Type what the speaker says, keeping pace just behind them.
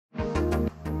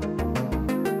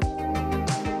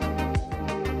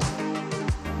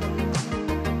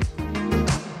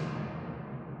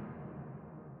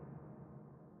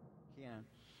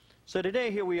So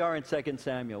today, here we are in 2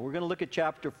 Samuel. We're going to look at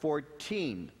chapter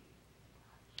 14.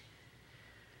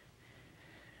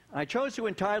 I chose to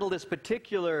entitle this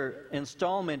particular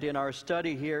installment in our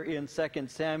study here in 2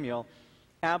 Samuel,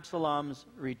 Absalom's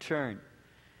Return.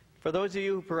 For those of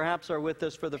you who perhaps are with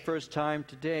us for the first time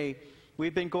today,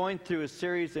 we've been going through a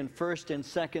series in 1 and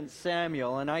 2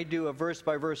 Samuel, and I do a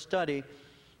verse-by-verse study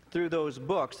through those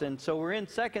books. And so we're in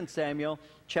 2 Samuel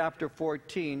chapter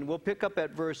 14. We'll pick up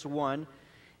at verse 1.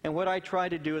 And what I try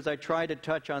to do is I try to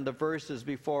touch on the verses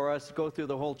before us, go through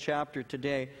the whole chapter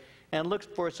today, and look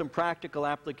for some practical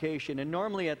application. And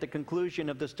normally at the conclusion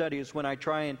of the study is when I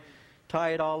try and tie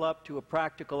it all up to a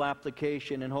practical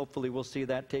application, and hopefully we'll see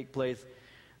that take place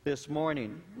this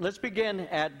morning. Let's begin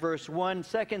at verse 1,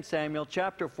 2 Samuel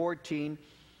chapter 14.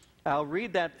 I'll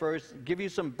read that verse, give you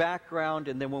some background,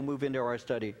 and then we'll move into our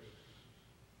study.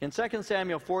 In 2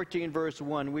 Samuel 14, verse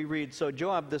 1, we read, "So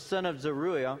Joab, the son of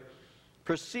Zeruiah,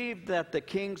 perceived that the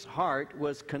king's heart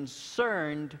was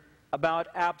concerned about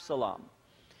Absalom."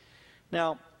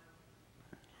 Now,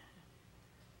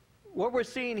 what we're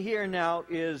seeing here now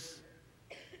is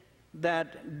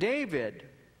that David,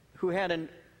 who had an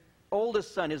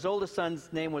oldest son, his oldest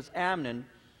son's name was Amnon.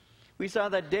 We saw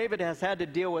that David has had to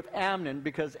deal with Amnon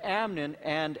because Amnon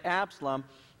and Absalom,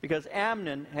 because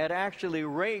Amnon had actually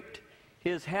raped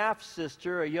his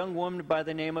half-sister, a young woman by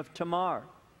the name of Tamar.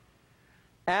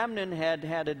 Amnon had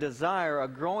had a desire, a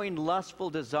growing lustful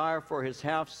desire for his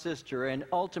half-sister, and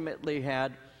ultimately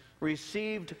had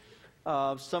received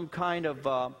some kind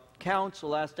of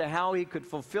counsel as to how he could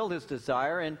fulfill his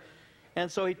desire.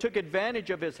 And so he took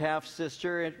advantage of his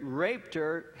half-sister and raped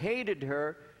her, hated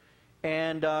her,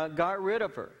 and got rid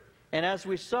of her. And as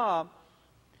we saw,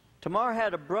 Tamar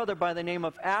had a brother by the name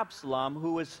of Absalom,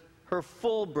 who was her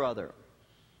full brother.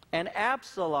 And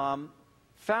Absalom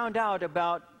found out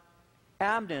about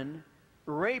Amnon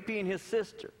raping his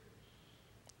sister.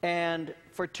 And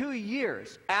for 2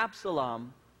 years,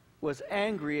 Absalom was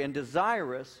angry and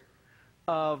desirous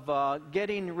of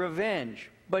getting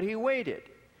revenge. But he waited.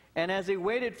 And as he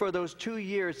waited for those 2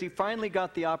 years, he finally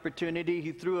got the opportunity.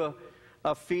 He threw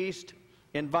a feast,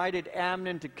 invited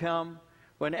Amnon to come.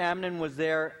 When Amnon was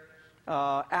there,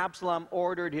 Absalom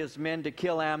ordered his men to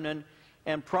kill Amnon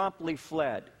and promptly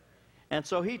fled. And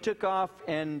so he took off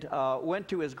and went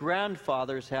to his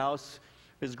grandfather's house,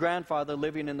 his grandfather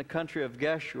living in the country of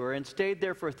Geshur, and stayed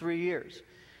there for 3 years.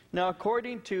 Now,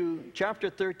 according to chapter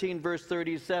 13, verse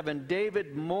 37,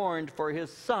 David mourned for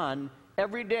his son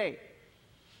every day.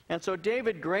 And so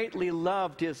David greatly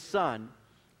loved his son,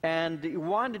 and he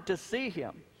wanted to see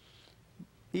him.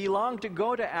 He longed to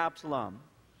go to Absalom,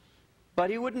 but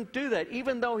he wouldn't do that,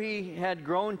 even though he had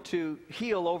grown to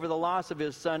heal over the loss of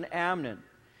his son Amnon.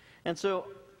 And so,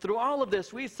 through all of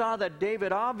this, we saw that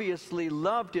David obviously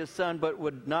loved his son, but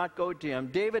would not go to him.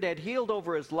 David had healed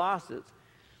over his losses,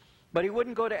 but he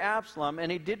wouldn't go to Absalom,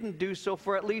 and he didn't do so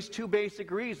for at least 2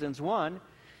 basic reasons. One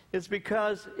is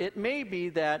because it may be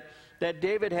that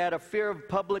David had a fear of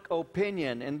public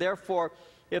opinion, and therefore,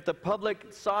 if the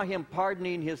public saw him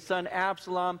pardoning his son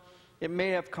Absalom, it may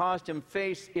have caused him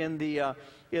face in the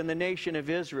nation of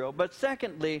Israel. But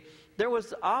secondly, there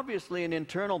was obviously an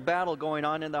internal battle going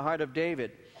on in the heart of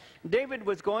David. David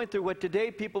was going through what today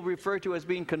people refer to as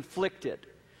being conflicted.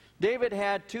 David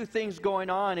had 2 things going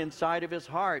on inside of his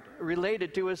heart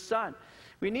related to his son.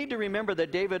 We need to remember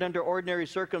that David, under ordinary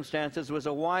circumstances, was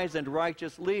a wise and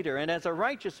righteous leader. And as a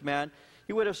righteous man,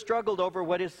 he would have struggled over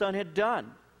what his son had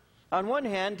done. On one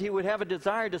hand, he would have a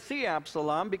desire to see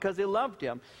Absalom because he loved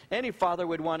him. Any father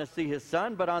would want to see his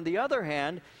son, but on the other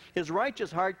hand, his righteous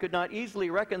heart could not easily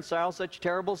reconcile such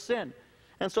terrible sin.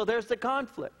 And so there's the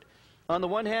conflict. On the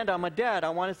one hand, I'm a dad, I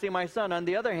want to see my son. On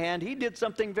the other hand, he did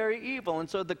something very evil, and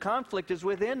so the conflict is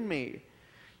within me.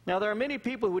 Now, there are many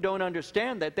people who don't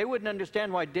understand that. They wouldn't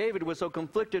understand why David was so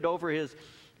conflicted over his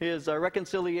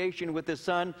reconciliation with his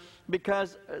son,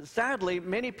 because sadly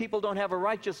many people don't have a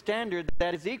righteous standard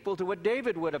that is equal to what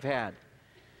David would have had.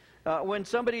 When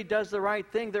somebody does the right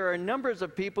thing, there are numbers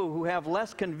of people who have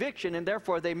less conviction, and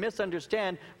therefore they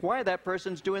misunderstand why that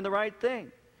person's doing the right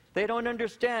thing. They don't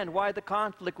understand why the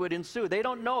conflict would ensue. They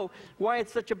don't know why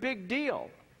it's such a big deal.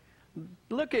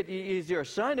 Look, he's your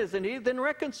son, isn't he? Then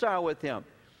reconcile with him.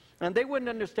 And they wouldn't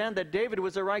understand that David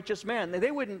was a righteous man. They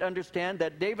wouldn't understand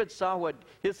that David saw what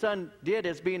his son did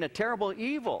as being a terrible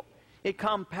evil. It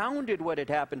compounded what had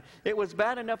happened. It was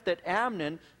bad enough that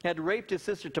Amnon had raped his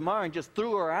sister Tamar and just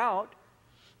threw her out.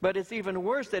 But it's even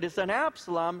worse that his son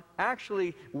Absalom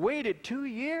actually waited 2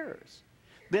 years,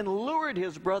 then lured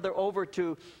his brother over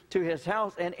to his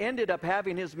house and ended up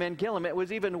having his men kill him. It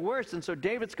was even worse. And so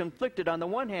David's conflicted. On the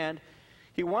one hand,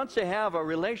 He wants to have a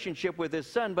relationship with his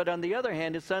son, but on the other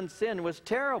hand, his son's sin was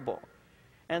terrible.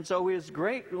 And so he is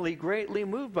greatly, greatly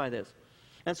moved by this.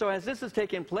 And so as this is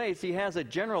taking place, he has a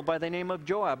general by the name of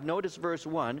Joab. Notice verse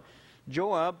 1.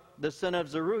 Joab, the son of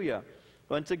Zeruiah.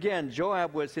 Once again,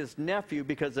 Joab was his nephew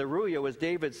because Zeruiah was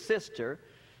David's sister.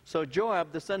 So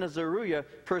Joab, the son of Zeruiah,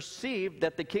 perceived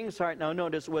that the king's heart, now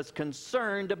notice, was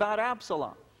concerned about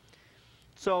Absalom.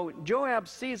 So Joab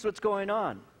sees what's going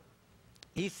on.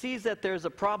 He sees that there's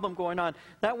a problem going on.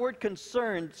 That word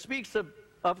concern speaks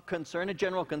of concern, a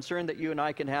general concern that you and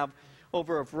I can have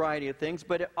over a variety of things,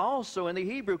 but it also in the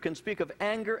Hebrew can speak of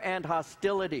anger and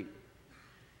hostility.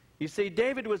 You see,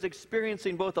 David was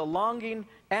experiencing both a longing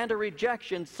and a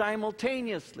rejection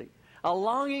simultaneously. A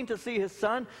longing to see his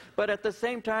son, but at the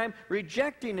same time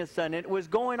rejecting his son. It was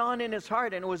going on in his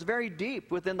heart, and it was very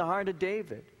deep within the heart of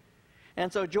David.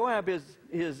 And so Joab,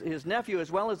 his nephew,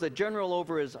 as well as the general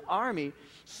over his army,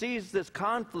 sees this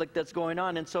conflict that's going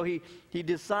on. And so he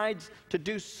decides to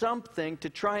do something to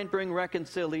try and bring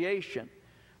reconciliation.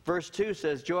 Verse 2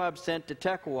 says, Joab sent to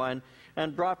Tekoa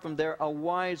and brought from there a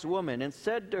wise woman and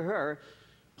said to her,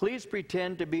 please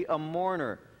pretend to be a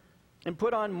mourner and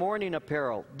put on mourning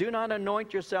apparel. Do not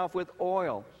anoint yourself with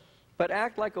oil, but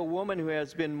act like a woman who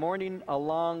has been mourning a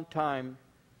long time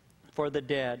for the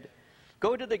dead.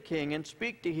 Go to the king and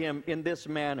speak to him in this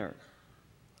manner.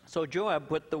 So Joab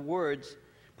put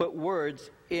words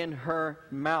in her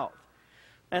mouth.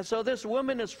 And so this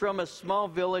woman is from a small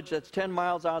village that's 10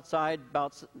 miles outside,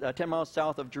 about 10 miles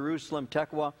south of Jerusalem,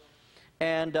 Tekoa.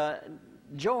 And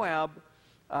Joab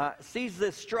sees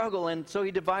this struggle, and so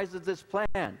he devises this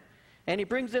plan. And he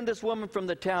brings in this woman from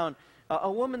the town,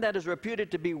 a woman that is reputed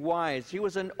to be wise. She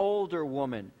was an older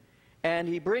woman. And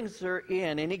he brings her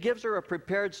in, and he gives her a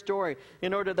prepared story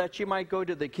in order that she might go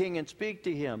to the king and speak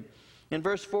to him. In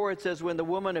verse 4 it says, when the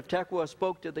woman of Tekoa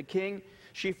spoke to the king,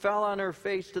 she fell on her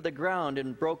face to the ground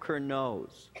and broke her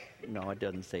nose. No, it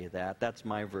doesn't say that. That's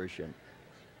my version.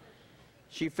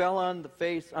 She fell on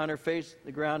her face to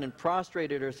the ground and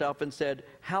prostrated herself and said,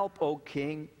 help, O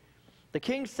king. The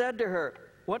king said to her,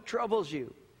 what troubles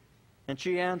you? And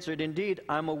she answered, indeed,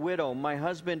 I'm a widow. My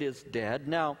husband is dead.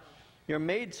 Now, your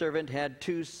maidservant had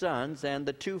 2 sons, and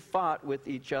the 2 fought with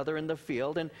each other in the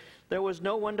field, and there was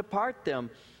no one to part them.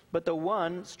 But the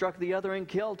one struck the other and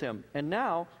killed him. And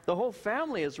now the whole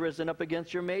family has risen up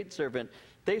against your maidservant.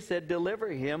 They said, deliver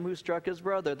him who struck his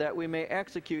brother, that we may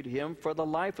execute him for the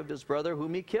life of his brother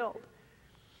whom he killed.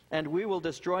 And we will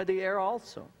destroy the heir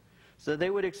also. So they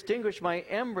would extinguish my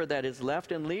ember that is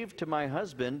left, and leave to my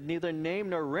husband neither name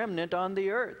nor remnant on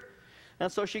the earth.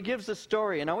 And so she gives the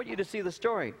story, and I want you to see the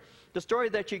story. The story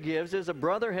that she gives is a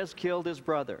brother has killed his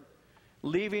brother,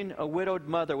 leaving a widowed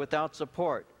mother without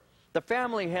support. The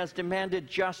family has demanded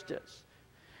justice.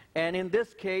 And in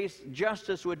this case,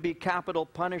 justice would be capital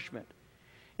punishment.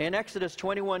 In Exodus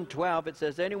 21:12, it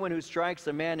says, anyone who strikes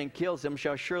a man and kills him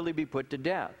shall surely be put to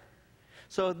death.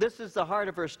 So this is the heart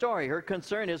of her story. Her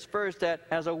concern is first that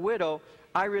as a widow,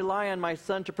 I rely on my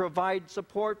son to provide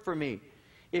support for me.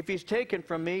 If he's taken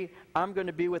from me, I'm going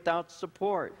to be without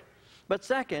support. But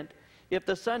second, if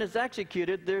the son is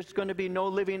executed, there's going to be no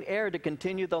living heir to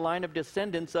continue the line of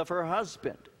descendants of her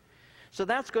husband. So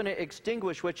that's going to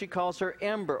extinguish what she calls her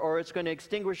ember, or it's going to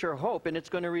extinguish her hope, and it's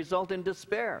going to result in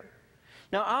despair.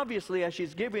 Now, obviously, as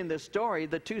she's giving this story,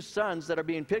 the 2 sons that are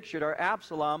being pictured are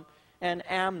Absalom and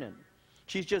Amnon.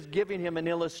 She's just giving him an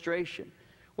illustration.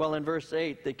 Well, in verse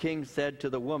 8, the king said to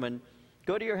the woman,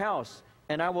 go to your house,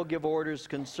 and I will give orders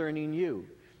concerning you.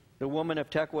 The woman of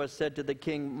Tekoa said to the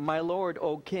king, my lord,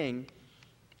 O king,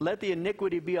 let the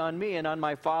iniquity be on me and on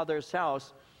my father's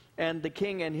house, and the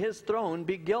king and his throne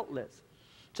be guiltless.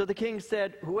 So the king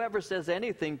said, whoever says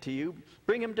anything to you,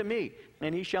 bring him to me,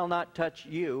 and he shall not touch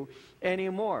you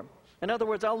anymore. In other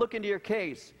words, I'll look into your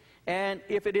case, and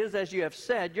if it is as you have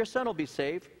said, your son will be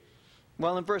saved.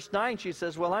 Well, in verse 9, she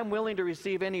says, well, I'm willing to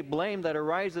receive any blame that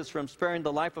arises from sparing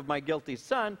the life of my guilty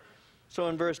son. So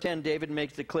in verse 10, David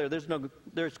makes it clear, there's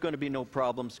going to be no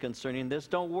problems concerning this.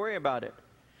 Don't worry about it.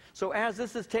 So as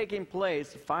this is taking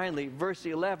place, finally, verse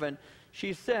 11,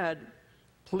 she said,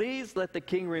 please let the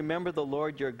king remember the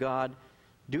Lord your God.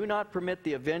 Do not permit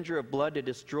the avenger of blood to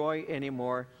destroy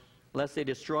anymore, lest they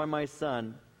destroy my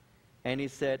son. And he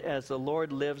said, as the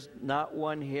Lord lives, not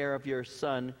one hair of your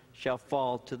son shall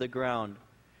fall to the ground.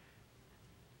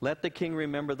 Let the king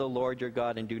remember the Lord your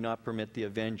God, and do not permit the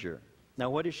avenger. Now,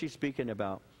 what is she speaking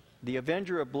about? The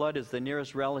avenger of blood is the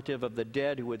nearest relative of the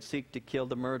dead who would seek to kill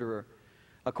the murderer.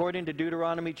 According to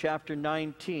Deuteronomy chapter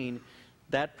 19,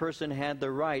 that person had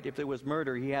the right, if it was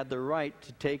murder, he had the right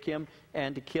to take him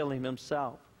and to kill him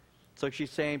himself. So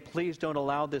she's saying, please don't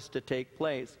allow this to take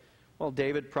place. Well,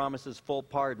 David promises full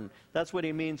pardon. That's what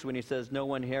he means when he says, no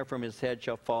one hair from his head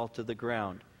shall fall to the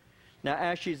ground. Now,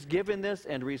 as she's given this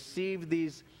and received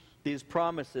these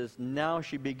promises, now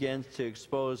she begins to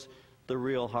expose the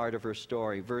real heart of her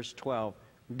story. Verse 12,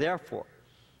 therefore,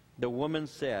 the woman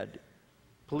said,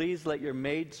 please let your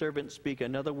maidservant speak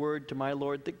another word to my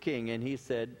lord the king. And he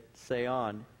said, say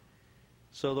on.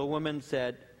 So the woman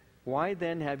said, why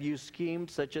then have you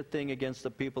schemed such a thing against the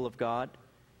people of God?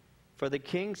 For the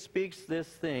king speaks this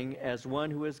thing as one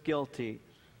who is guilty,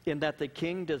 in that the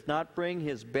king does not bring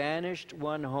his banished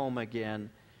one home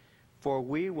again. For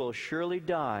we will surely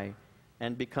die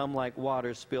and become like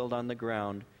water spilled on the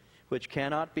ground, which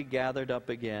cannot be gathered up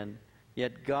again.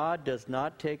 Yet God does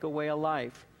not take away a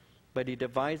life, but he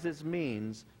devises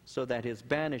means so that his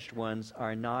banished ones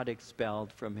are not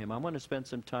expelled from him. I want to spend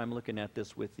some time looking at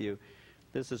this with you.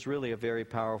 This is really a very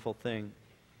powerful thing.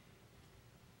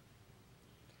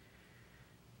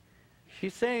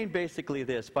 She's saying basically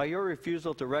this: by your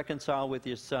refusal to reconcile with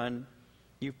your son,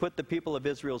 you've put the people of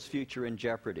Israel's future in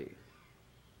jeopardy.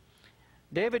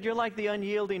 David, you're like the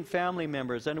unyielding family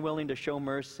members, unwilling to show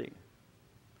mercy.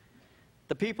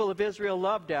 The people of Israel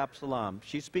loved Absalom.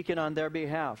 She's speaking on their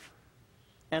behalf.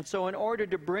 And so in order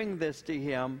to bring this to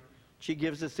him, she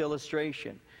gives this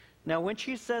illustration. Now when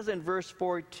she says in verse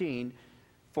 14,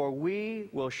 for we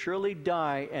will surely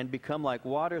die and become like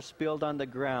water spilled on the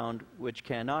ground, which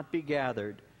cannot be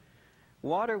gathered.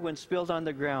 Water, when spilled on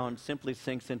the ground, simply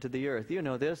sinks into the earth. You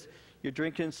know this. You're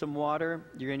drinking some water.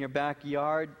 You're in your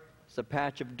backyard. It's a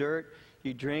patch of dirt.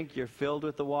 You drink. You're filled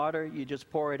with the water. You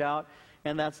just pour it out.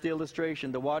 And that's the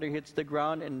illustration. The water hits the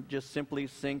ground and just simply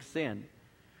sinks in.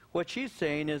 What she's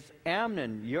saying is,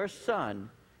 Amnon, your son,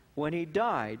 when he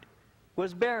died,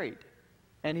 was buried,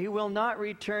 and he will not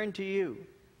return to you.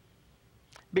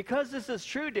 Because this is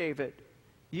true, David,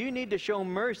 you need to show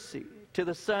mercy to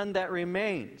the son that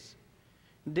remains.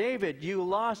 David, you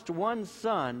lost one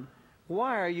son.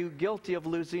 Why are you guilty of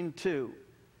losing two?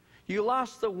 You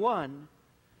lost the one,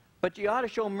 but you ought to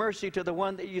show mercy to the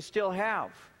one that you still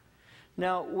have.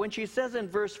 Now, when she says in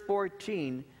verse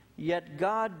 14, yet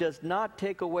God does not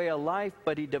take away a life,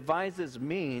 but he devises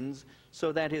means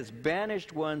so that his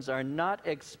banished ones are not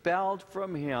expelled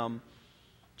from him.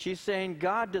 She's saying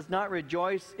God does not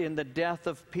rejoice in the death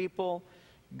of people.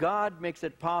 God makes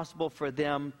it possible for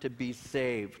them to be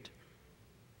saved.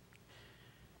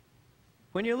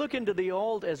 When you look into the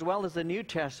Old as well as the New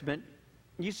Testament,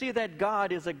 you see that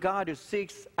God is a God who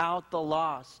seeks out the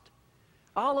lost.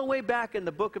 All the way back in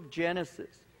the book of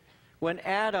Genesis, when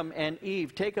Adam and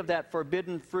Eve take of that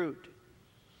forbidden fruit.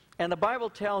 And the Bible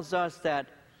tells us that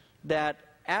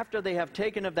after they have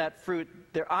taken of that fruit,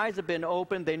 their eyes have been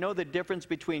opened. They know the difference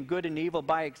between good and evil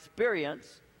by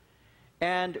experience.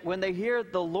 And when they hear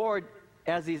the Lord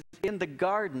as he's in the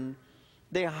garden,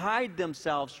 they hide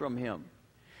themselves from him.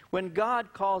 When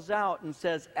God calls out and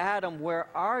says, Adam, where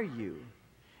are you?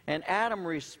 And Adam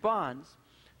responds.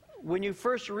 When you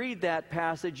first read that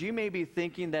passage, you may be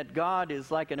thinking that God is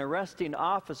like an arresting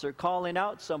officer calling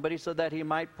out somebody so that he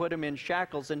might put him in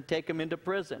shackles and take him into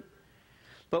prison.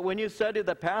 But when you study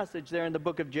the passage there in the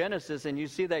book of Genesis and you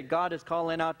see that God is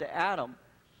calling out to Adam,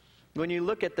 when you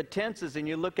look at the tenses and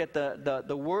you look at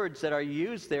the words that are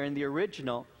used there in the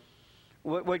original,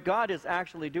 what God is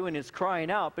actually doing is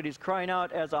crying out, but he's crying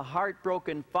out as a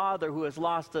heartbroken father who has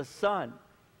lost a son.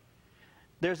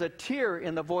 There's a tear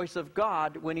in the voice of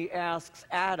God when he asks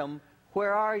Adam,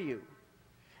 where are you?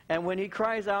 And when he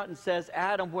cries out and says,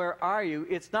 Adam, where are you?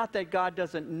 It's not that God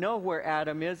doesn't know where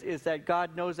Adam is. It's that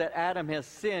God knows that Adam has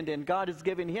sinned, and God is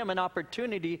giving him an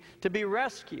opportunity to be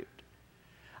rescued.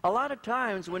 A lot of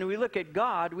times when we look at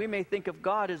God, we may think of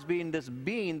God as being,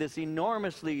 this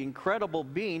enormously incredible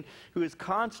being who is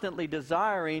constantly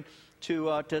desiring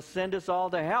to send us all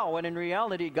to hell. When in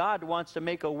reality, God wants to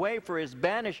make a way for his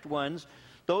banished ones,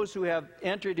 those who have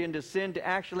entered into sin, to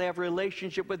actually have a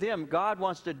relationship with him. God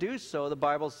wants to do so, the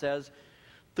Bible says,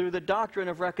 through the doctrine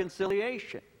of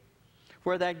reconciliation,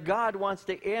 where that God wants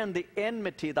to end the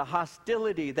enmity, the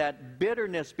hostility, that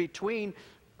bitterness between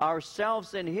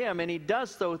ourselves and him, and he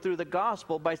does so through the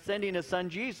gospel by sending his son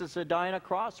Jesus to die on a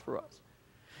cross for us.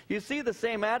 You see the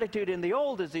same attitude in the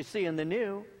Old as you see in the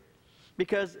New,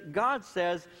 because God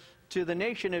says to the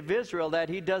nation of Israel that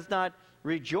he does not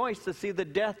rejoice to see the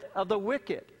death of the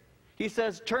wicked. He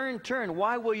says, turn, turn,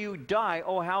 why will you die,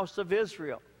 O house of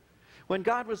Israel? When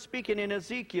God was speaking in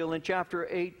Ezekiel in chapter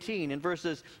 18, in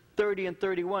verses 30 and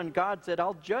 31, God said,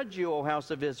 I'll judge you, O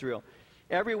house of Israel,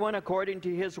 everyone according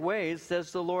to his ways,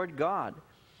 says the Lord God.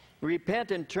 Repent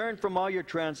and turn from all your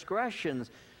transgressions,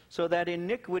 so that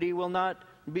iniquity will not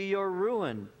be your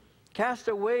ruin. Cast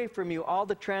away from you all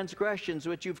the transgressions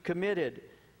which you've committed,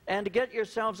 and get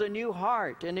yourselves a new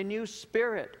heart and a new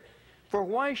spirit. For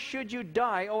why should you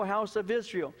die, O house of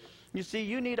Israel? You see,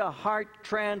 you need a heart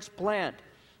transplant.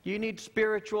 You need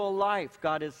spiritual life,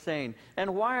 God is saying.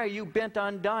 And why are you bent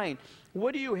on dying?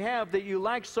 What do you have that you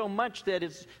like so much that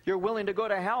you're willing to go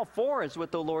to hell for, is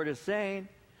what the Lord is saying.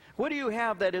 What do you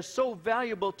have that is so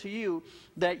valuable to you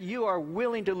that you are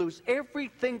willing to lose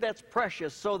everything that's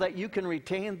precious so that you can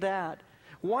retain that?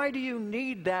 Why do you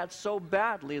need that so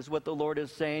badly, is what the Lord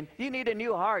is saying. You need a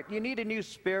new heart. You need a new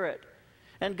spirit.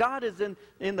 And God is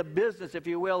in the business, if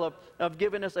you will, of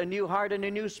giving us a new heart and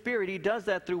a new spirit. He does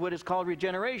that through what is called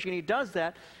regeneration. He does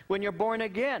that when you're born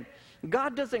again.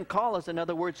 God doesn't call us, in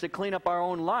other words, to clean up our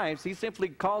own lives. He simply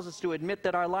calls us to admit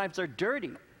that our lives are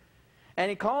dirty. And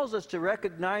He calls us to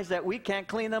recognize that we can't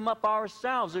clean them up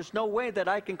ourselves. There's no way that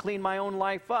I can clean my own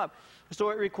life up. So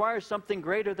it requires something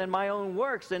greater than my own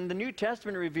works. And the New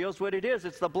Testament reveals what it is.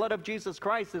 It's the blood of Jesus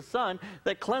Christ, His Son,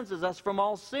 that cleanses us from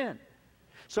all sin.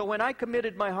 So when I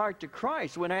committed my heart to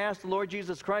Christ, when I asked the Lord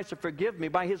Jesus Christ to forgive me,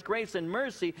 by His grace and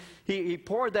mercy, He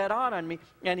poured that out on me,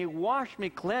 and He washed me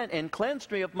and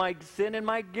cleansed me of my sin and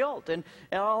my guilt. And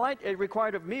all it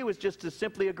required of me was just to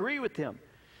simply agree with Him.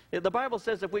 The Bible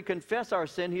says if we confess our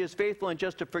sin, He is faithful and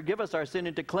just to forgive us our sin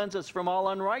and to cleanse us from all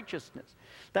unrighteousness.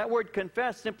 That word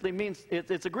confess simply means,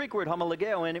 it's a Greek word,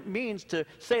 homologeo, and it means to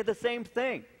say the same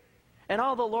thing. And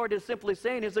all the Lord is simply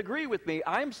saying is, agree with me.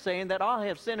 I'm saying that I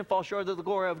have sinned and fall short of the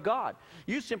glory of God.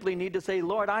 You simply need to say,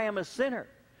 Lord, I am a sinner.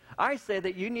 I say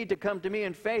that you need to come to me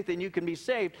in faith and you can be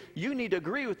saved. You need to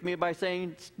agree with me by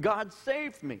saying, God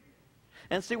saved me.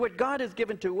 And see, what God has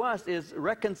given to us is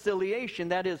reconciliation.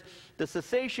 That is the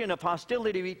cessation of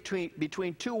hostility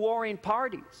between two warring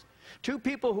parties. Two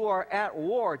people who are at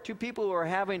war, two people who are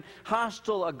having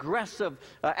hostile, aggressive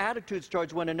attitudes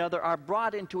towards one another are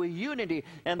brought into a unity.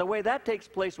 And the way that takes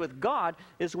place with God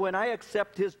is when I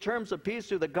accept His terms of peace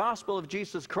through the gospel of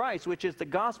Jesus Christ, which is the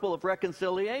gospel of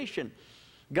reconciliation.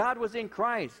 God was in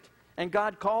Christ, and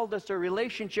God called us to a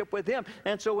relationship with Him.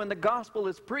 And so when the gospel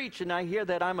is preached and I hear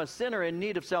that I'm a sinner in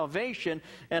need of salvation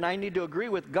and I need to agree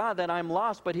with God that I'm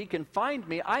lost but He can find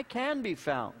me, I can be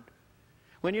found.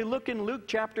 When you look in Luke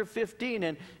chapter 15,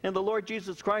 and the Lord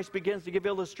Jesus Christ begins to give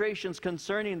illustrations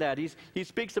concerning that. He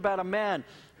speaks about a man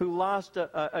who lost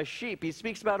a sheep. He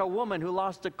speaks about a woman who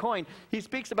lost a coin. He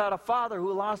speaks about a father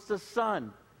who lost a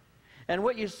son. And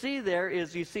what you see there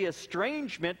is you see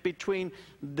estrangement between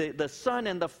the son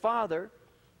and the father,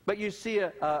 but you see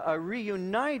a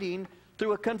reuniting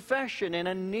through a confession and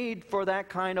a need for that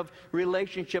kind of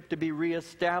relationship to be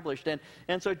reestablished.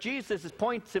 And so Jesus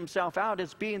points Himself out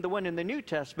as being the one in the New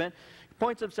Testament,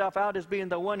 points Himself out as being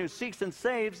the one who seeks and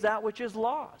saves that which is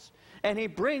lost. And He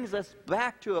brings us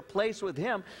back to a place with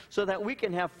Him so that we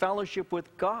can have fellowship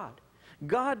with God.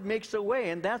 God makes a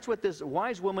way, and that's what this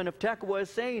wise woman of Tekoa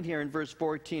is saying here in verse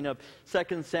 14 of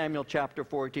 2 Samuel chapter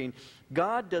 14.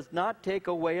 God does not take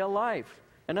away a life.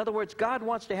 In other words, God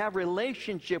wants to have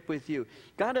relationship with you.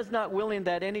 God is not willing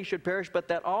that any should perish, but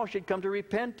that all should come to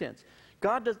repentance.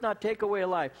 God does not take away a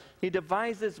life. He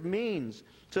devises means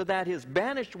so that His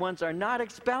banished ones are not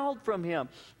expelled from Him.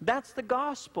 That's the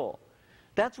gospel.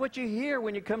 That's what you hear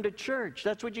when you come to church.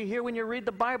 That's what you hear when you read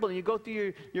the Bible and you go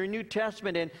through your New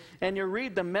Testament and you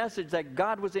read the message that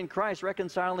God was in Christ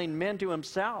reconciling men to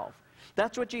Himself.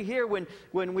 That's what you hear when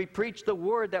we preach the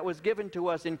word that was given to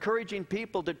us, encouraging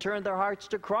people to turn their hearts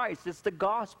to Christ. It's the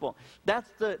gospel. That's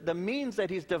the means that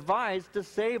He's devised to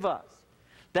save us.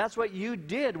 That's what you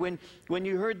did when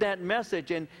you heard that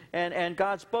message and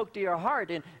God spoke to your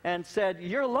heart and said,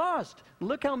 you're lost.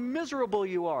 Look how miserable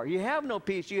you are. You have no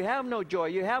peace. You have no joy.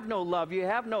 You have no love. You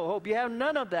have no hope. You have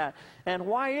none of that. And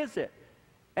why is it?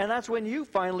 And that's when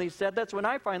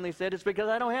I finally said, it's because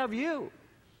I don't have you.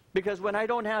 Because when I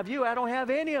don't have you, I don't have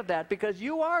any of that. Because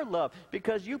you are love.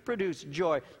 Because you produce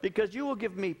joy. Because you will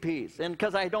give me peace. And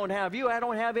because I don't have you, I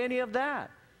don't have any of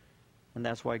that. And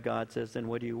that's why God says, then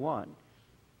what do you want?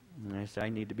 And I say, I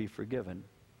need to be forgiven.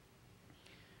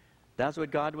 That's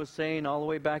what God was saying all the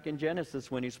way back in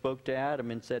Genesis when He spoke to Adam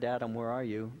and said, Adam, where are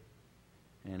you?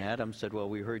 And Adam said, well,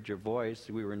 we heard your voice.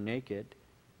 We were naked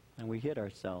and we hid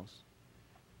ourselves.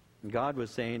 God was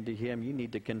saying to him, you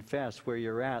need to confess where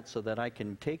you're at so that I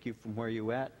can take you from where you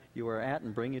are at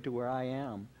and bring you to where I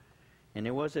am. And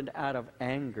it wasn't out of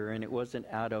anger, and it wasn't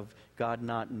out of God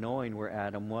not knowing where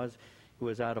Adam was. It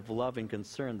was out of love and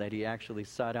concern that He actually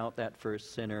sought out that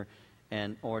first sinner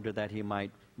in order that He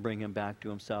might bring him back to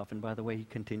Himself. And by the way, He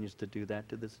continues to do that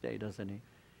to this day, doesn't He?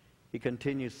 He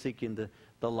continues seeking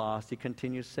the lost. He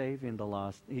continues saving the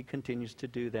lost. He continues to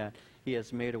do that. He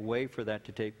has made a way for that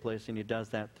to take place, and he does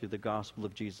that through the gospel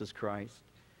of Jesus Christ.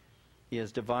 He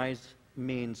has devised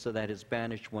means so that his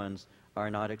banished ones are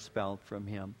not expelled from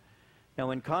him.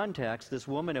 Now, in context, this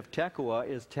woman of Tekoa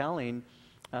is telling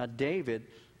David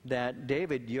that,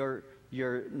 David,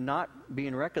 you're not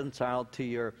being reconciled to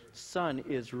your son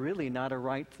is really not a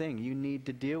right thing. You need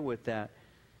to deal with that.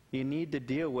 You need to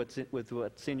deal with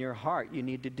what's in your heart. You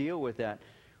need to deal with that.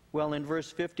 Well, in verse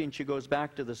 15, she goes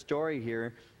back to the story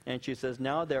here, and she says,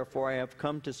 now, therefore, I have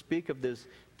come to speak of this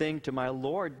thing to my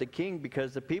lord the king,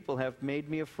 because the people have made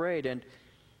me afraid. And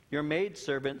your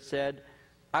maidservant said,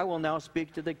 I will now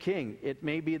speak to the king. It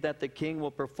may be that the king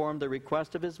will perform the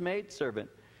request of his maidservant.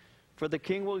 For the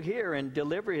king will hear and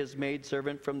deliver his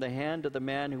maidservant from the hand of the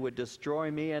man who would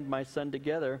destroy me and my son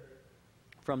together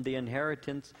from the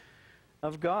inheritance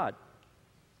of God.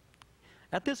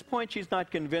 At this point, she's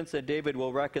not convinced that David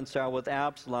will reconcile with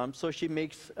Absalom, so she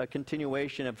makes a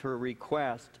continuation of her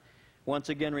request, once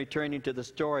again returning to the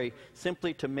story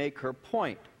simply to make her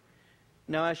point.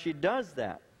 Now, as she does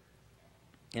that,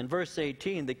 in verse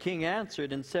 18, the king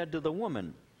answered and said to the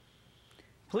woman,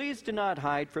 please do not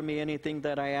hide from me anything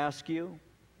that I ask you.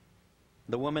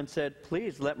 The woman said,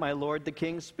 please let my lord the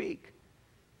king speak.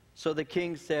 So the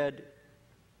king said,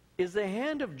 is the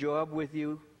hand of Joab with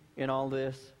you in all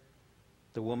this?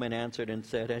 The woman answered and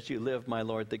said, as you live, my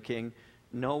lord the king,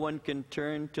 no one can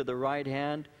turn to the right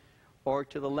hand or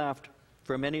to the left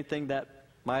from anything that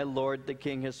my lord the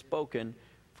king has spoken.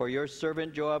 For your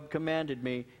servant Joab commanded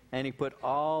me, and he put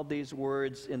all these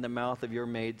words in the mouth of your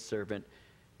maidservant.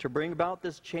 To bring about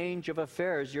this change of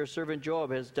affairs, your servant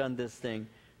Joab has done this thing.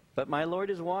 But my Lord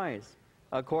is wise,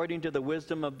 according to the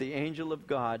wisdom of the angel of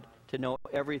God, to know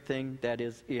everything that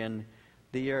is in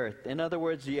the earth. In other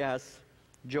words, yes,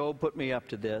 Job put me up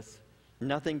to this.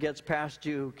 Nothing gets past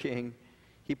you, king.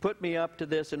 He put me up to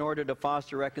this in order to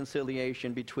foster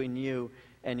reconciliation between you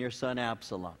and your son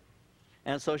Absalom.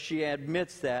 And so she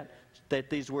admits that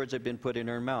these words have been put in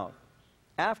her mouth.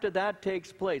 After that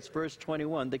takes place, verse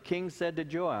 21, the king said to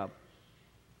Joab,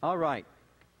 all right,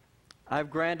 I've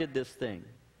granted this thing.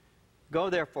 Go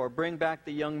therefore, bring back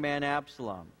the young man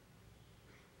Absalom.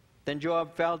 Then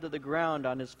Joab fell to the ground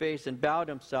on his face and bowed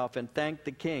himself and thanked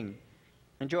the king.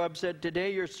 And Joab said,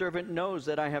 today your servant knows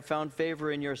that I have found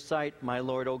favor in your sight, my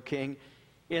lord, O king,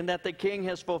 in that the king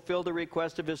has fulfilled the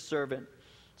request of his servant.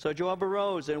 So Joab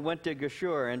arose and went to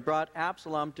Geshur and brought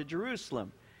Absalom to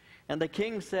Jerusalem. And the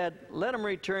king said, let him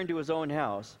return to his own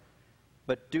house,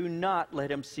 but do not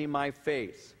let him see my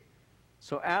face.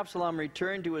 So Absalom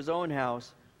returned to his own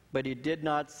house, but he did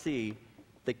not see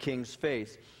the king's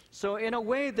face. So in a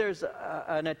way, there's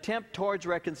an attempt towards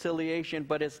reconciliation,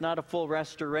 but it's not a full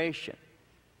restoration.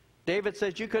 David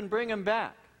says, you can bring him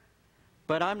back,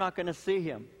 but I'm not going to see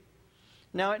him.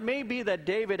 Now, it may be that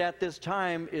David at this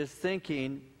time is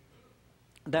thinking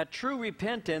that true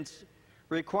repentance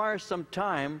requires some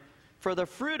time for the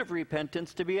fruit of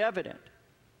repentance to be evident.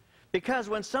 Because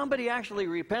when somebody actually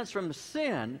repents from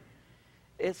sin,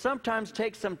 it sometimes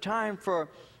takes some time for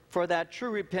that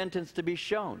true repentance to be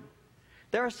shown.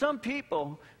 There are some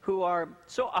people who are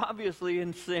so obviously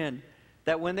in sin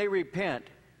that when they repent,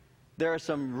 there are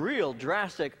some real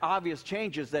drastic, obvious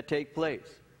changes that take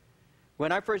place.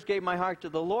 When I first gave my heart to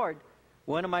the Lord,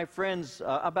 one of my friends,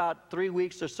 about 3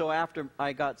 weeks or so after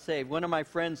I got saved, one of my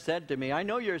friends said to me, I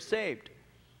know you're saved.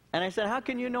 And I said, how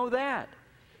can you know that?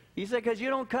 He said, because you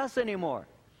don't cuss anymore.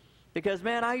 Because,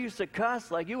 man, I used to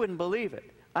cuss like you wouldn't believe it.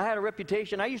 I had a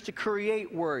reputation. I used to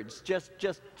create words.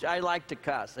 I liked to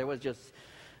cuss. It was just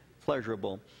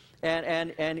pleasurable.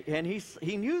 And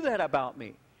he knew that about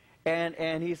me.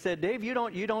 And he said, Dave, you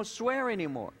don't swear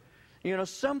anymore. You know,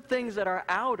 some things that are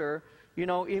outer,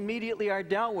 immediately are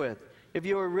dealt with. If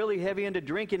you were really heavy into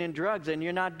drinking and drugs and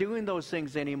you're not doing those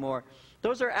things anymore,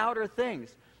 those are outer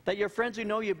things that your friends who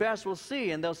know you best will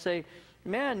see. And they'll say,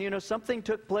 man, something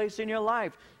took place in your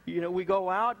life. We go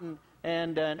out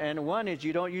and one is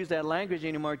you don't use that language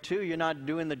anymore. Two, you're not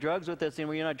doing the drugs with us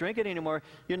anymore. You're not drinking anymore.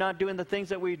 You're not doing the things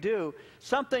that we do.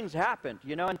 Something's happened,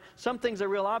 and some things are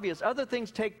real obvious. Other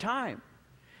things take time.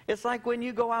 It's like when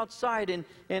you go outside and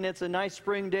it's a nice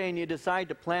spring day and you decide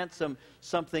to plant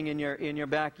something in your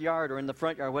backyard or in the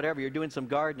front yard, whatever. You're doing some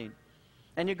gardening.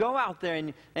 And you go out there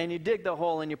and you dig the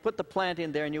hole and you put the plant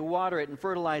in there and you water it and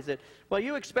fertilize it. Well,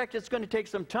 you expect it's going to take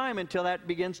some time until that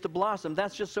begins to blossom.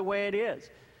 That's just the way it is.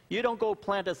 You don't go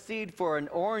plant a seed for an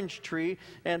orange tree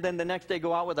and then the next day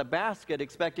go out with a basket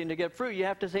expecting to get fruit. You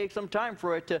have to take some time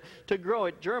for it to grow.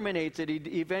 It germinates. It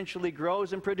eventually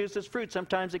grows and produces fruit.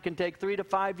 Sometimes it can take 3 to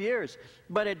 5 years.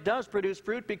 But it does produce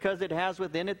fruit because it has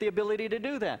within it the ability to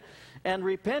do that. And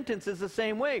repentance is the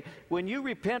same way. When you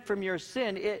repent from your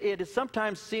sin, it is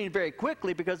sometimes seen very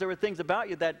quickly because there are things about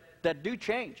you that do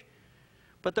change.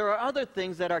 But there are other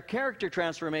things that are character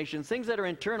transformations, things that are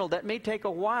internal that may take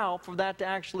a while for that to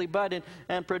actually bud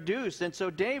and produce. And so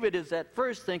David is at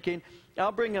first thinking,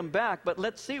 I'll bring him back, but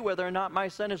let's see whether or not my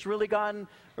son has really gotten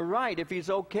right, if he's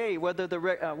okay,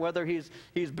 whether he's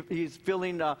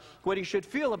feeling what he should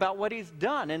feel about what he's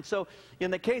done. And so in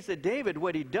the case of David,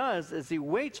 what he does is he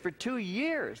waits for 2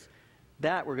 years.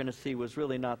 That, we're going to see, was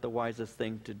really not the wisest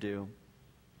thing to do.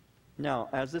 Now,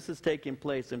 as this is taking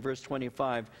place in verse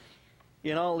 25,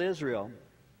 in all Israel,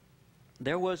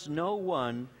 there was no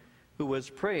one who was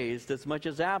praised as much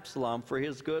as Absalom for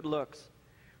his good looks.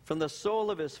 From the sole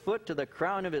of his foot to the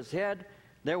crown of his head,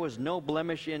 there was no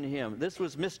blemish in him. This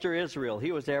was Mr. Israel.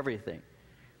 He was everything.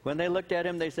 When they looked at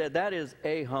him, they said, that is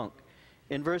a hunk.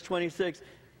 In verse 26,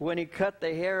 when he cut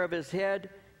the hair of his head,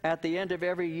 at the end of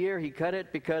every year he cut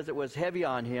it because it was heavy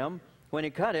on him. When he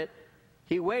cut it,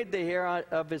 he weighed the hair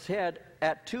of his head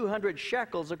at 200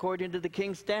 shekels according to the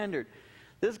king's standard.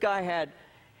 This guy had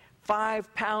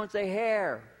 5 pounds of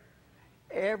hair.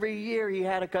 Every year he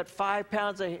had to cut 5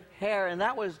 pounds of hair, and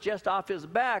that was just off his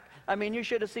back. I mean, you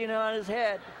should have seen it on his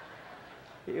head.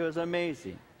 It was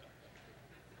amazing.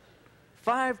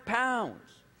 5 pounds.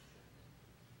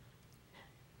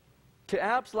 To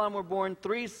Absalom were born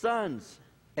 3 sons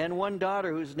and 1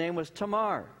 daughter whose name was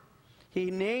Tamar. He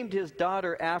named his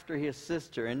daughter after his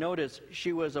sister, and notice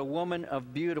she was a woman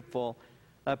of beautiful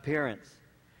appearance.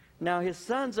 Now, his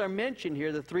sons are mentioned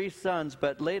here, the 3 sons,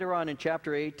 but later on in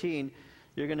chapter 18,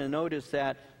 you're going to notice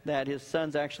that his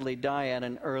sons actually die at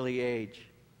an early age.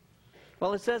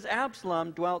 Well, it says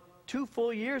Absalom dwelt 2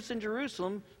 full years in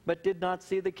Jerusalem, but did not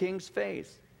see the king's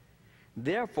face.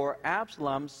 Therefore,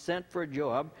 Absalom sent for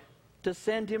Joab to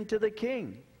send him to the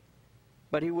king,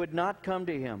 but he would not come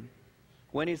to him.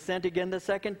 When he sent again the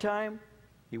second time,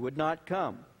 he would not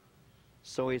come.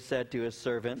 So he said to his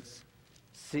servants,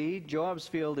 see, Joab's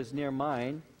field is near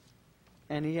mine,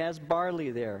 and he has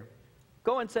barley there.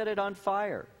 Go and set it on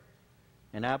fire.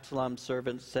 And Absalom's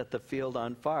servants set the field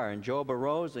on fire. And Joab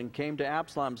arose and came to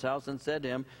Absalom's house and said to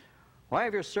him, why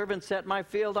have your servants set my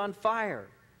field on fire?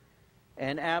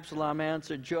 And Absalom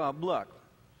answered Joab, look,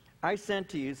 I sent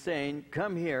to you, saying,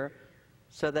 come here,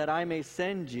 so that I may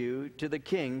send you to the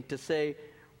king to say,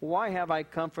 why have I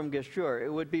come from Geshur? It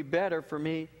would be better for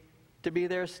me to be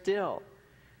there still.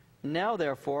 Now,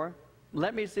 therefore,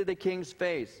 let me see the king's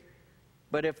face.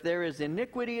 But if there is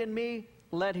iniquity in me,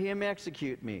 let him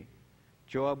execute me.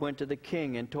 Joab went to the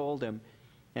king and told him.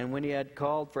 And when he had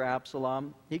called for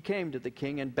Absalom, he came to the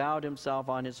king and bowed himself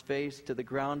on his face to the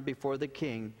ground before the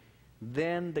king.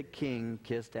 Then the king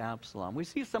kissed Absalom. We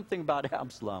see something about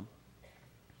Absalom.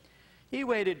 He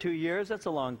waited 2 years. That's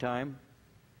a long time.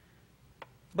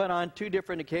 But on 2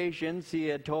 different occasions, he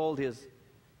had told his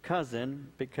cousin,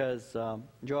 because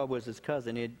Joab was his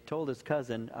cousin, he had told his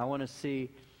cousin,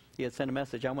 he had sent a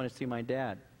message, I want to see my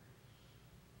dad.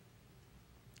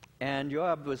 And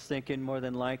Joab was thinking, more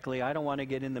than likely, I don't want to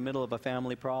get in the middle of a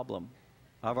family problem.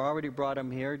 I've already brought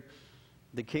him here.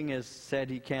 The king has said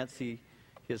he can't see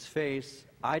his face.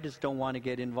 I just don't want to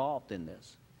get involved in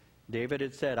this. David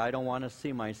had said, I don't want to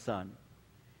see my son.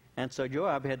 And so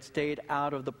Joab had stayed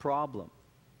out of the problem.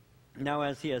 Now,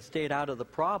 as he has stayed out of the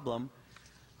problem,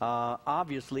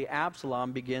 obviously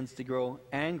Absalom begins to grow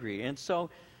angry. And so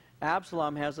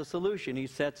Absalom has a solution. He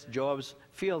sets Joab's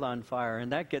field on fire,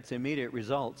 and that gets immediate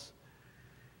results.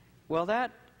 Well,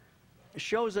 that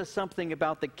shows us something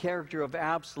about the character of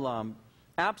Absalom.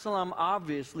 Absalom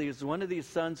obviously is one of these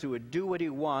sons who would do what he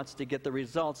wants to get the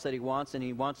results that he wants, and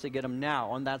he wants to get them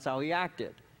now, and that's how he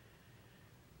acted.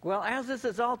 Well, as this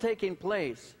is all taking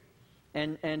place,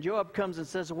 and Joab comes and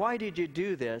says, why did you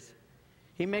do this?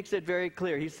 He makes it very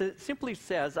clear. He simply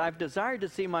says, I've desired to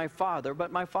see my father,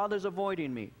 but my father's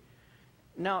avoiding me.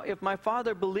 Now, if my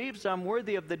father believes I'm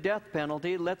worthy of the death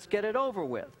penalty, let's get it over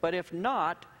with. But if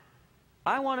not,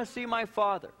 I want to see my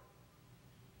father.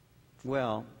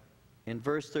 Well, in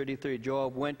verse 33,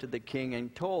 Joab went to the king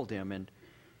and told him, and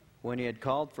when he had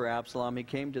called for Absalom, he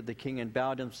came to the king and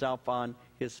bowed himself on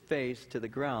his face to the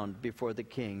ground before the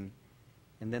king.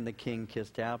 And then the king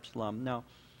kissed Absalom. Now,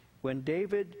 when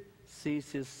David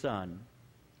sees his son,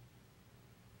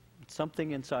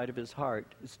 something inside of his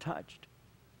heart is touched.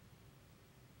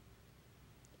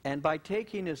 And by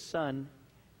taking his son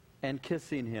and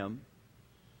kissing him,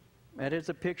 That is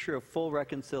a picture of full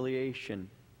reconciliation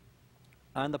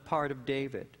on the part of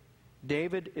David.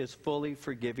 David is fully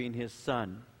forgiving his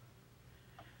son.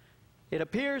 It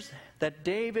appears that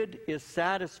David is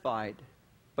satisfied,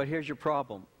 but here's your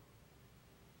problem.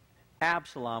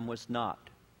 Absalom was not.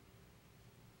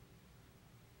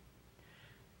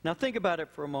 Now think about it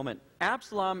for a moment.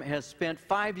 Absalom has spent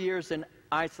 5 years in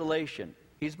isolation.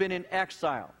 He's been in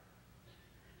exile.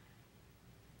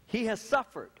 He has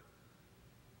suffered.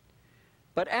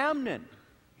 But Amnon,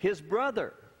 his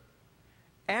brother,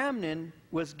 Amnon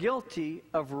was guilty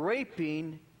of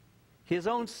raping his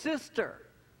own sister.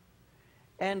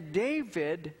 And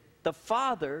David, the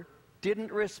father,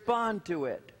 didn't respond to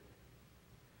it.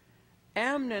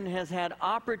 Amnon has had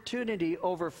opportunity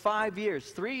over 5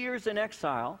 years, 3 years in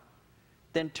exile,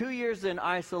 then 2 years in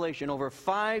isolation, over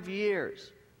 5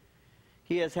 years.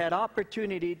 He has had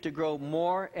opportunity to grow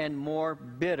more and more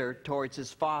bitter towards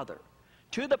his father,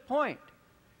 to the point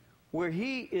where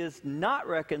he is not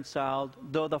reconciled,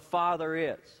 though the father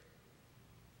is.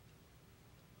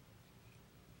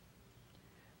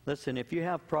 Listen, if you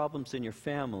have problems in your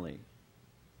family,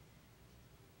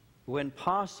 when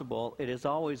possible, it is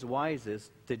always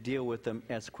wisest to deal with them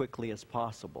as quickly as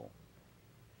possible.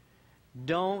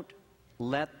 Don't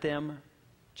let them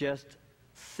just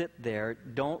sit there.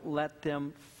 Don't let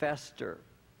them fester.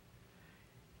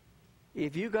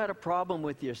 If you got a problem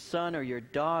with your son or your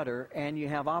daughter and you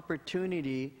have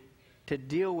opportunity to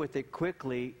deal with it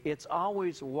quickly, it's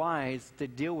always wise to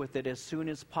deal with it as soon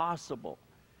as possible.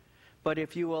 But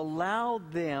if you allow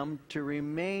them to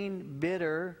remain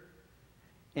bitter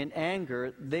in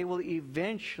anger, they will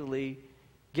eventually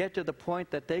get to the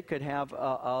point that they could have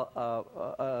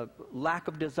a lack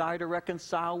of desire to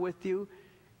reconcile with you,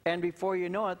 and before you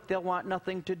know it, they'll want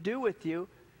nothing to do with you,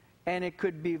 and it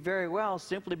could be very well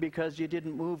simply because you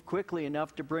didn't move quickly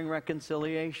enough to bring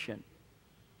reconciliation.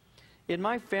 In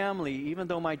my family, even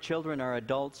though my children are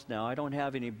adults now, I don't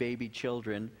have any baby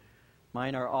children.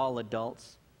 Mine are all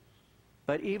adults.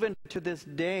 But even to this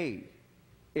day,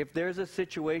 if there's a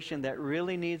situation that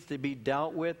really needs to be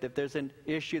dealt with, if there's an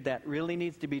issue that really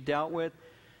needs to be dealt with,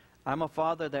 I'm a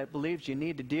father that believes you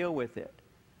need to deal with it.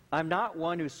 I'm not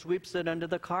one who sweeps it under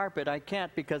the carpet. I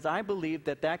can't, because I believe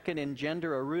that that can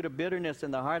engender a root of bitterness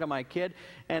in the heart of my kid,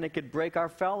 and it could break our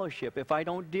fellowship if I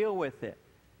don't deal with it.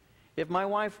 If my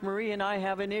wife Marie and I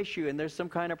have an issue and there's some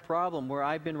kind of problem where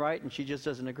I've been right and she just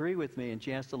doesn't agree with me and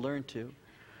she has to learn to,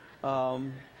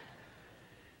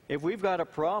 if we've got a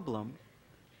problem,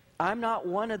 I'm not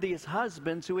one of these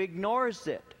husbands who ignores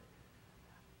it.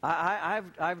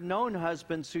 I've known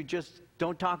husbands who just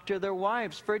don't talk to their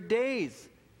wives for days.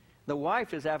 The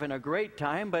wife is having a great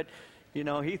time, but, you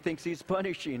know, he thinks he's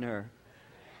punishing her.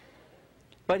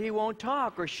 But he won't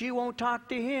talk, or she won't talk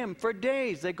to him for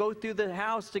days. They go through the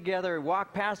house together,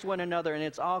 walk past one another, and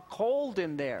it's all cold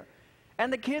in there.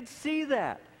 And the kids see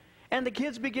that. And the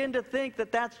kids begin to think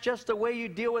that that's just the way you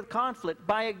deal with conflict,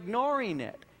 by ignoring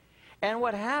it. And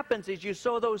what happens is you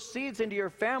sow those seeds into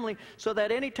your family so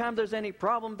that anytime there's any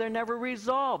problem, they're never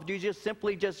resolved. You just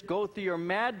simply just go through your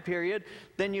mad period,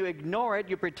 then you ignore it,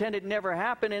 you pretend it never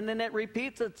happened, and then it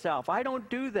repeats itself. I don't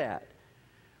do that.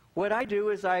 What I do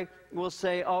is I will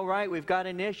say, all right, we've got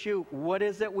an issue. What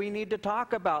is it we need to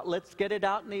talk about? Let's get it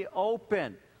out in the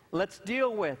open. Let's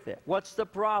deal with it. What's the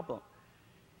problem?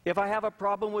 If I have a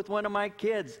problem with one of my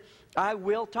kids, I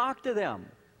will talk to them.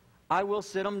 I will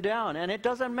sit them down. And it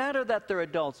doesn't matter that they're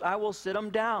adults. I will sit them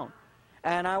down.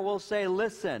 And I will say,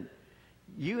 listen,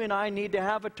 you and I need to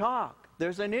have a talk.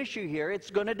 There's an issue here. It's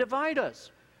going to divide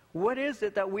us. What is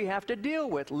it that we have to deal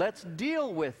with? Let's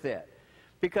deal with it.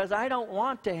 Because I don't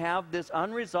want to have this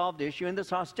unresolved issue and this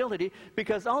hostility,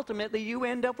 because ultimately you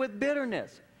end up with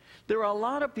bitterness. There are a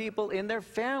lot of people in their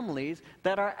families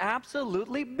that are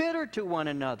absolutely bitter to one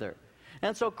another.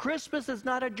 And so Christmas is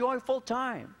not a joyful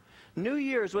time. New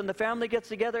Year's, when the family gets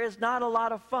together, is not a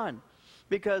lot of fun,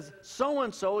 because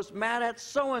so-and-so is mad at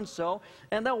so-and-so,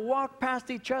 and they'll walk past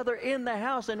each other in the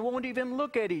house and won't even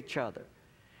look at each other.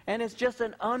 And it's just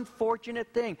an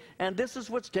unfortunate thing. And this is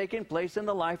what's taking place in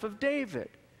the life of David.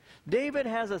 David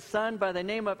has a son by the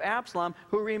name of Absalom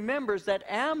who remembers that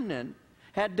Amnon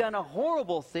had done a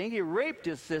horrible thing. He raped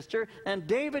his sister, and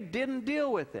David didn't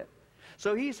deal with it.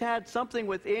 So he's had something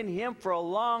within him for a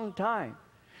long time.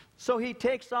 So he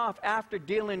takes off after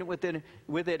dealing with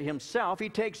it himself. He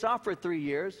takes off for 3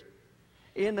 years.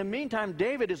 In the meantime,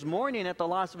 David is mourning at the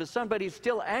loss of his son, but he's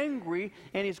still angry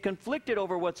and he's conflicted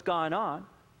over what's gone on.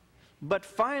 But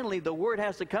finally, the word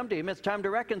has to come to him. It's time to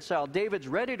reconcile. David's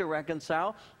ready to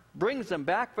reconcile, brings him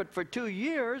back, but for 2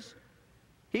 years,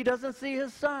 he doesn't see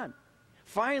his son.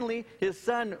 Finally, his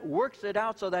son works it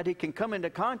out so that he can come into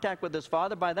contact with his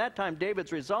father. By that time,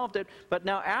 David's resolved it, but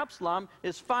now Absalom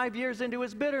is 5 years into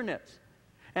his bitterness.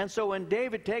 And so when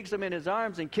David takes him in his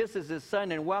arms and kisses his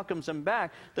son and welcomes him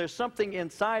back, there's something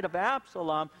inside of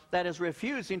Absalom that is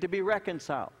refusing to be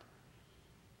reconciled.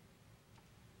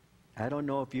 I don't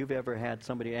know if you've ever had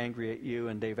somebody angry at you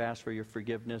and they've asked for your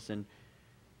forgiveness, and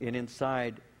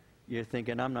inside you're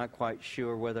thinking, I'm not quite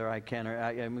sure whether I can, or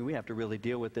I mean, we have to really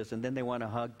deal with this. And then they want to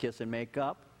hug, kiss, and make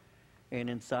up. And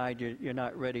inside you're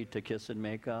not ready to kiss and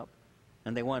make up.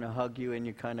 And they want to hug you, and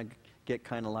you kind of get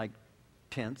kind of like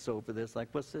tense over this, like,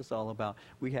 what's this all about?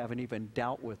 We haven't even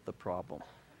dealt with the problem.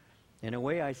 In a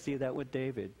way, I see that with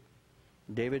David.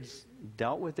 David's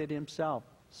dealt with it himself.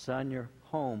 Son, you're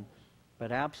home.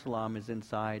 But Absalom is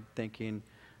inside thinking,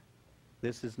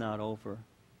 this is not over.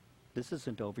 This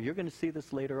isn't over. You're going to see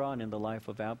this later on in the life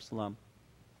of Absalom,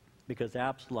 because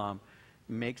Absalom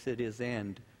makes it his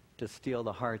end to steal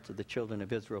the hearts of the children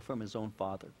of Israel from his own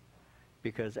father.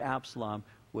 Because Absalom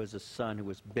was a son who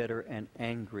was bitter and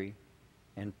angry.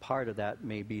 And part of that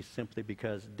may be simply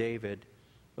because David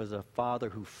was a father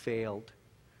who failed,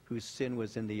 whose sin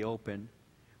was in the open,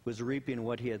 was reaping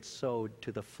what he had sowed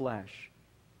to the flesh,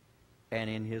 and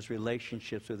in his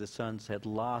relationships with his sons had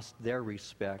lost their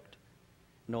respect,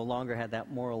 no longer had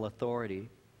that moral authority.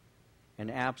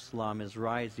 And Absalom is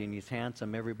rising. He's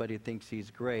handsome. Everybody thinks he's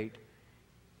great.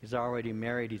 He's already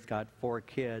married. He's got 4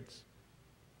 kids.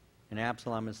 And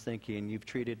Absalom is thinking, you've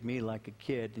treated me like a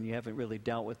kid and you haven't really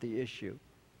dealt with the issue.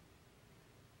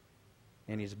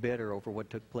 And he's bitter over what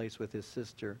took place with his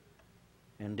sister.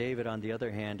 And David, on the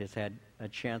other hand, has had a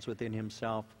chance within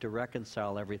himself to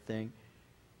reconcile everything,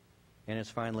 and has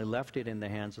finally left it in the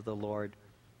hands of the Lord.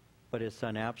 But his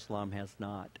son Absalom has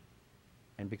not.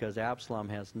 And because Absalom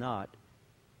has not,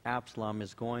 Absalom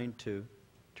is going to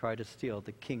try to steal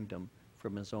the kingdom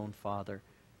from his own father,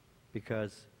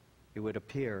 because it would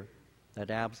appear that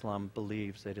Absalom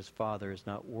believes that his father is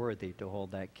not worthy to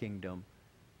hold that kingdom,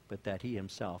 but that he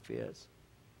himself is.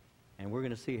 And we're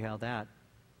going to see how that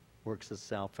works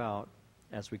itself out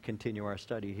as we continue our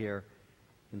study here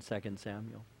in 2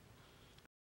 Samuel.